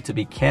and told me to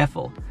be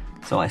careful,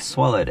 so I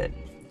swallowed it.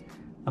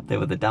 Up there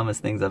with the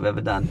dumbest things I've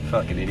ever done.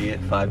 Fucking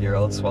idiot,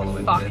 5-year-old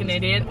swallowing Fucking pins.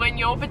 idiot. When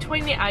you're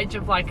between the age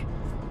of like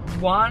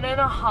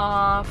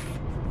 1.5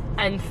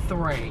 and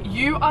 3.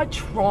 You are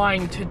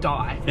trying to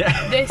die.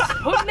 They're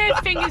putting their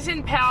fingers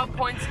in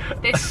PowerPoints.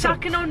 They're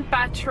sucking on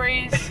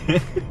batteries.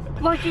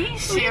 Like, are you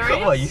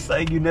serious? What, you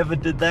saying you never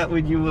did that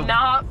when you were 2?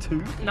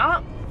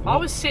 Nah. I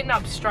was sitting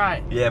up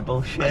straight. Yeah,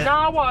 bullshit.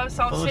 No, I was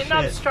sitting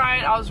up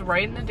straight. I was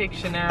reading the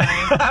dictionary.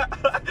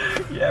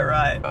 Yeah,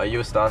 right. Are you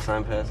a star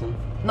sign person?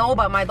 No,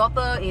 but my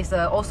daughter is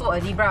also a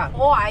Libra.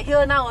 Oh, I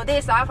hear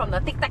nowadays from the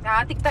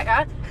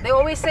TikTok, they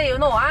always say, you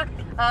know,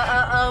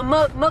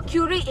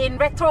 Mercury in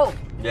retro.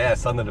 Yeah,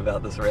 something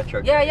about this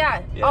retro.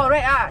 Yeah. Oh,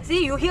 right.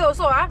 See, you hear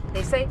also,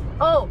 they say,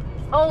 oh,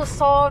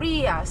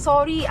 sorry,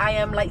 I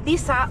am like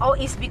this. Oh,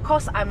 it's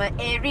because I'm an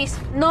Aries.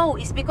 No,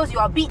 it's because you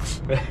are bitch.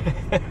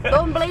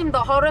 Don't blame the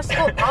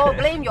horoscope. Oh,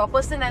 blame your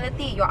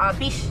personality. You are a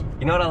bitch.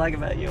 You know what I like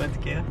about you,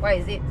 Antakia? What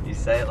is it? You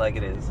say it like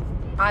it is.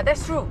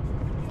 That's true.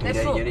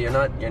 That's true.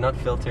 You're not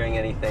filtering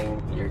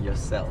anything. You're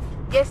yourself.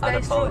 Yes,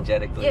 that is true.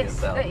 Unapologetically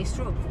yourself. Yes, that is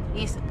true.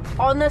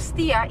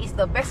 Honesty is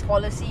the best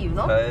policy, you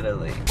know?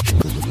 Totally.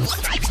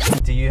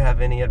 Do you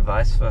have any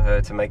advice for her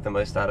to make the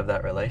most out of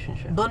that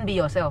relationship? Don't be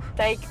yourself.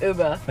 Take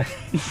Uber.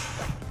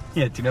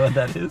 Yeah, do you know what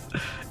that is?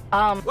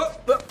 Oh,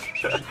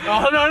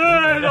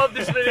 no, not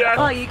this video.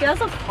 Oh, you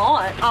girls are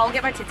hot. Oh, I'll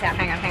get my tits out.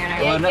 Hang on.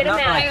 Yeah, get them out.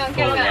 Hang on,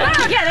 get them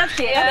out. Yeah, that's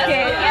it.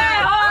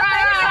 Yeah,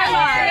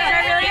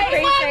 I really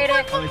appreciate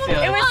it.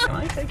 Am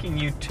I taking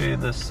you to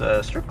this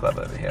strip club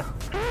over here?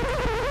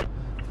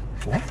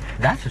 What?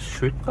 That's a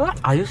strip club?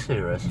 Are you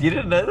serious? You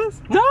didn't know this?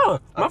 No!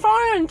 My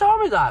father didn't tell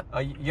me that. Oh,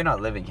 you're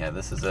not living here.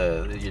 This is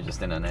you're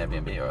just in an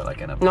Airbnb or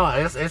like in a... No,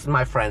 it's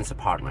my friend's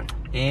apartment.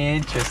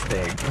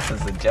 Interesting. This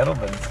is a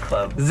gentleman's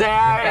club.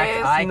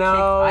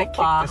 I kicked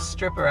the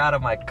stripper out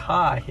of my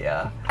car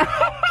here.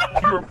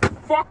 You're a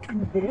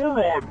fucking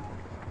moron.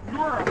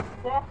 You're a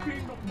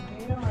fucking moron.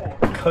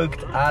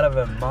 Coked out of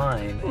her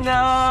mind. No. She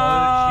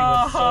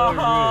was so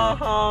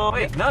rude.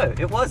 Wait, no,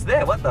 it was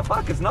there. What the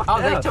fuck? It's not there.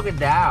 Oh, they took it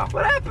down.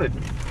 What happened?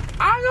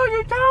 I know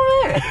you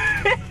told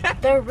me.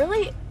 They're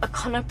really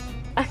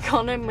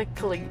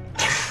economically.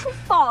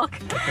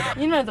 Fuck.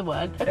 You know the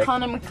word.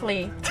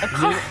 Economically.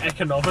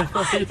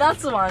 Economically.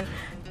 That's the one.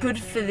 Good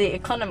for the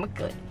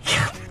economically.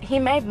 He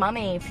made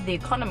money for the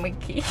economy.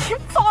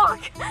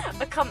 Fuck!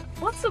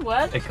 What's the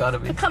word?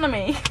 Economy.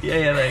 Economy.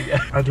 Yeah, there you go.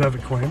 I do have a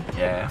coin.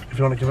 Yeah. If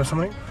you want to give us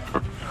something.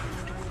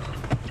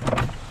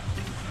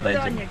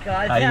 Legend. Good on you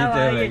guys. How you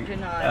doing? doing?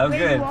 Tonight? I'm Where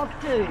good. are you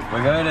off to?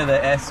 We're going to the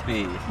SB.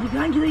 You're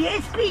going to the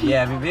SB?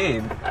 Yeah, have you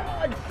been?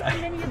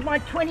 Many of my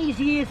 20s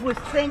years was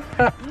spent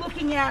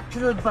looking out to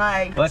the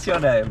bay. What's your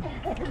name?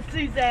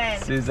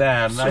 Suzanne.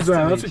 Suzanne. Nice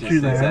to meet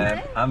you,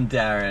 Suzanne. I'm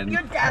Darren.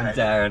 You're Darren. I'm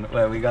Darren.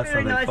 Well, we got Very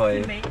something nice for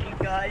you. to meet you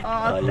guys.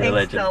 Oh, you're a thanks,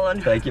 legend.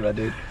 darling. Thank you, my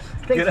dude.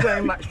 Thanks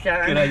very much,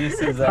 Darren. Good on you,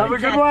 Suzanne. Have a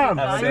good one.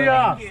 See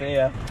ya. See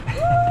ya.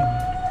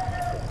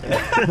 Can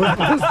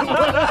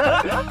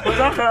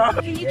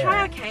you try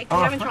our cake? We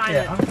haven't tried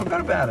it. I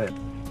forgot about it.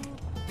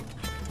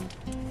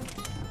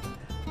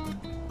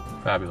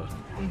 Fabulous.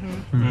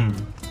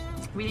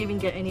 We didn't even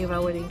get any of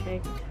our wedding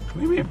cake.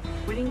 What do you mean?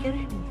 We didn't get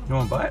any. You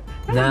want to buy it?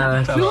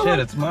 No. Oh shit,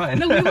 it's mine.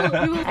 No, we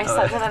will. I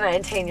slept with a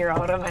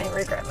 19-year-old and I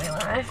regret my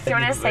life. Do you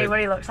want to see what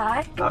he looks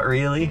like? Not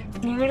really.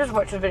 You can just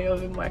watch the video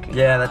of him working.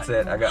 Yeah, that's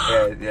it. I got,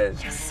 yeah.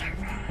 You're so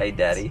right. Hey,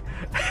 daddy.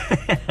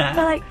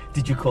 Like,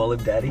 did you call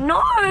him daddy?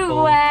 No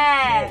Oh,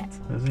 way.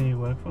 Does he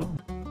work for?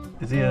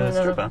 Is he a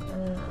stripper?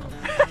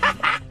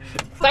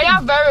 They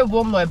are very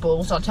warm, my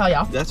balls, I'll tell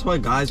ya. That's why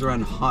guys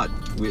run hot.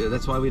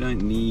 That's why we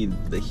don't need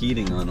the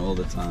heating on all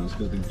the time,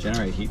 because we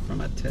generate heat from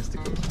our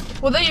testicles.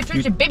 Well, they're your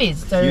future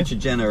biddies, so... Future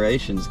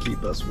generations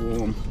keep us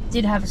warm.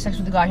 Did have sex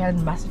with a guy who had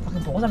massive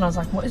fucking balls, and I was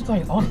like, what is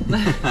going on?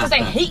 Because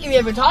they heat you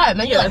every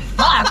time, and you're like,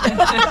 fuck!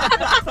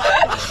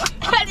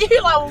 And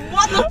you're like,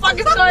 what the fuck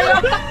is going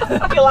on?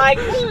 You're like,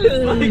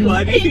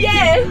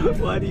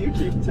 Why do you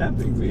keep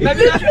tapping me?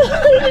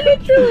 Literally.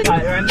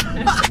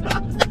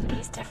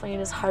 He's definitely in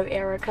his hoe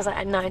era because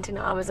at 19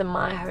 I was in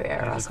my hoe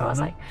era, so I was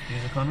like,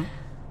 Use a condom?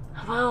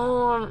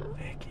 well,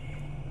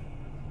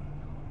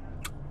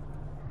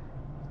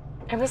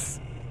 it was.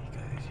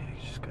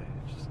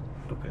 Just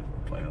look at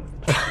play on.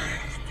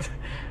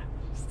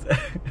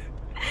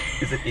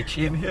 Is it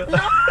itchy in here? No!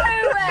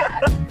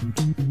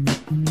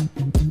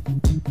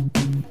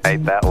 Hey,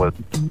 that was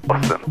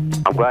awesome.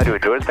 I'm glad you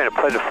enjoyed it. It's been a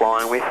pleasure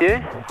flying with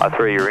you. I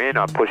threw you in,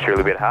 I pushed you a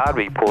little bit hard,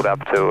 but you pulled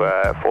up to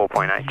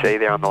 4.8 G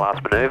there on the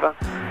last manoeuvre,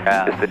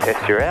 just to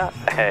test you out.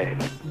 Hey,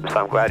 so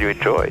I'm glad you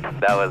enjoyed.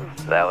 That was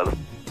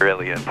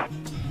brilliant.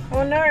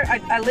 Oh no,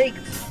 I leaked.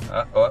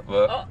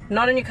 Oh.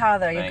 Not in your car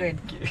though, you're good.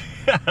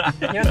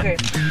 You're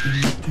good.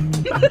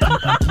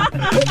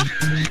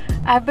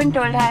 I've been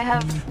told I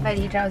have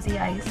very drowsy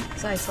eyes,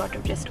 so I sort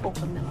of just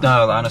open them up.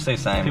 No, honestly,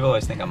 same. People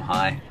always think I'm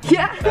high.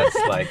 Yeah. That's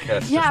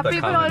yeah, just the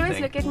people common always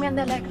thing. look at me and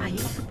they're like, are you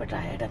super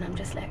tired? And I'm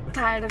just like,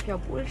 tired of your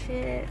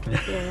bullshit.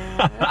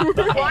 Yeah.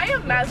 Why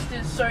are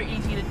masters so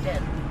easy to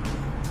dent?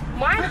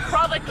 My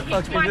brother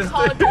kicked my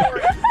car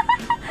door.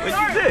 What'd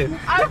you do?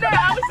 I don't know,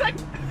 I was like,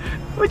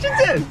 What'd you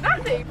do?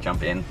 nothing.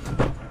 Jump in.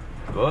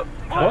 What?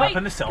 Oh, wait,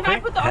 can I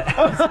put the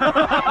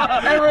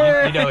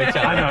You know each other.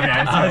 I know,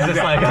 man. I was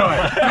just like,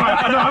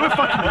 I'm a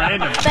fucking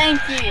random. Thank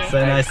you.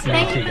 So nice to meet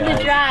Thank you you for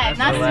the guys. drive.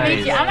 Nice to meet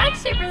hilarious. you. I'm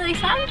actually really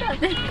excited about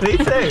this. Me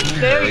too.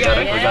 There we go.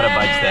 We got a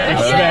bunch there.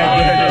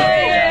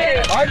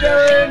 Hi,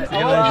 Darren. See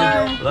you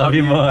later. Love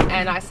you more.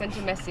 And I sent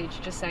a message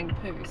just saying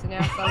poo. So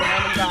now some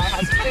random guy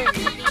has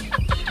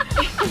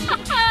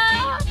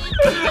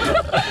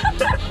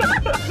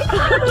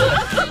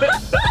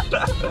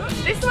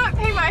This might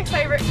be my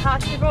favourite car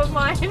trip of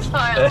my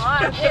entire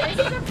life.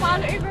 This is a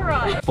fun Uber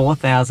ride.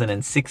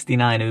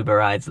 4,069 Uber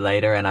rides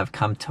later, and I've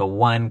come to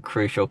one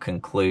crucial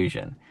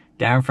conclusion.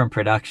 Darren from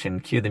production,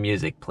 cue the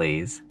music,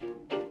 please.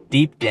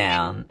 Deep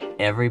down,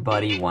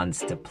 everybody wants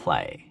to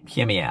play.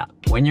 Hear me out.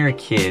 When you're a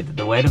kid,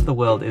 the weight of the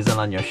world isn't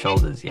on your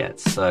shoulders yet,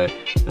 so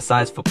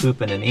besides for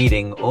pooping and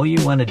eating, all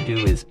you want to do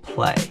is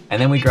play. And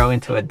then we grow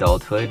into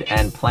adulthood,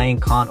 and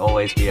playing can't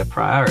always be a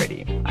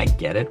priority. I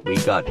get it, we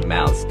got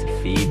mouths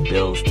to feed,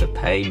 bills to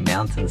pay,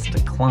 mountains to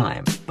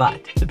climb.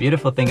 But the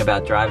beautiful thing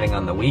about driving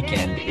on the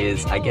weekend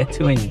is I get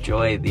to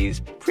enjoy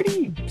these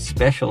pretty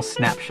special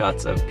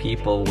snapshots of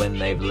people when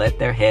they've let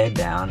their hair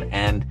down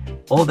and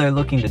all they're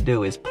looking to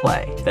do is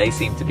play. They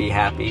seem to be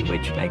happy,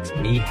 which makes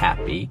me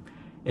happy.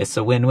 It's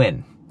a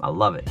win-win. I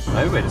love it.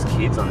 Maybe we're just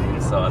kids on the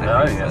inside.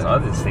 I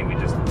just think we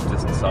just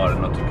decided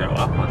not to grow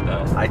up one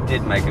day. I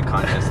did make a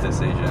conscious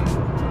decision,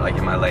 like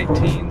in my late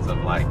teens, of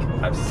like,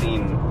 I've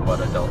seen what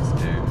adults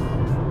do.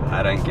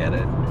 I don't get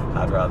it.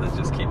 I'd rather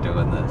just keep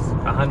doing this.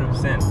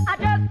 100%. I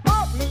just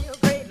bought me a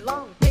great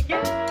long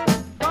ticket.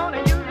 Gonna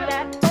use it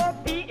at 4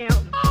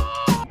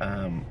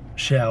 p.m.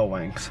 Shower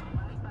wanks.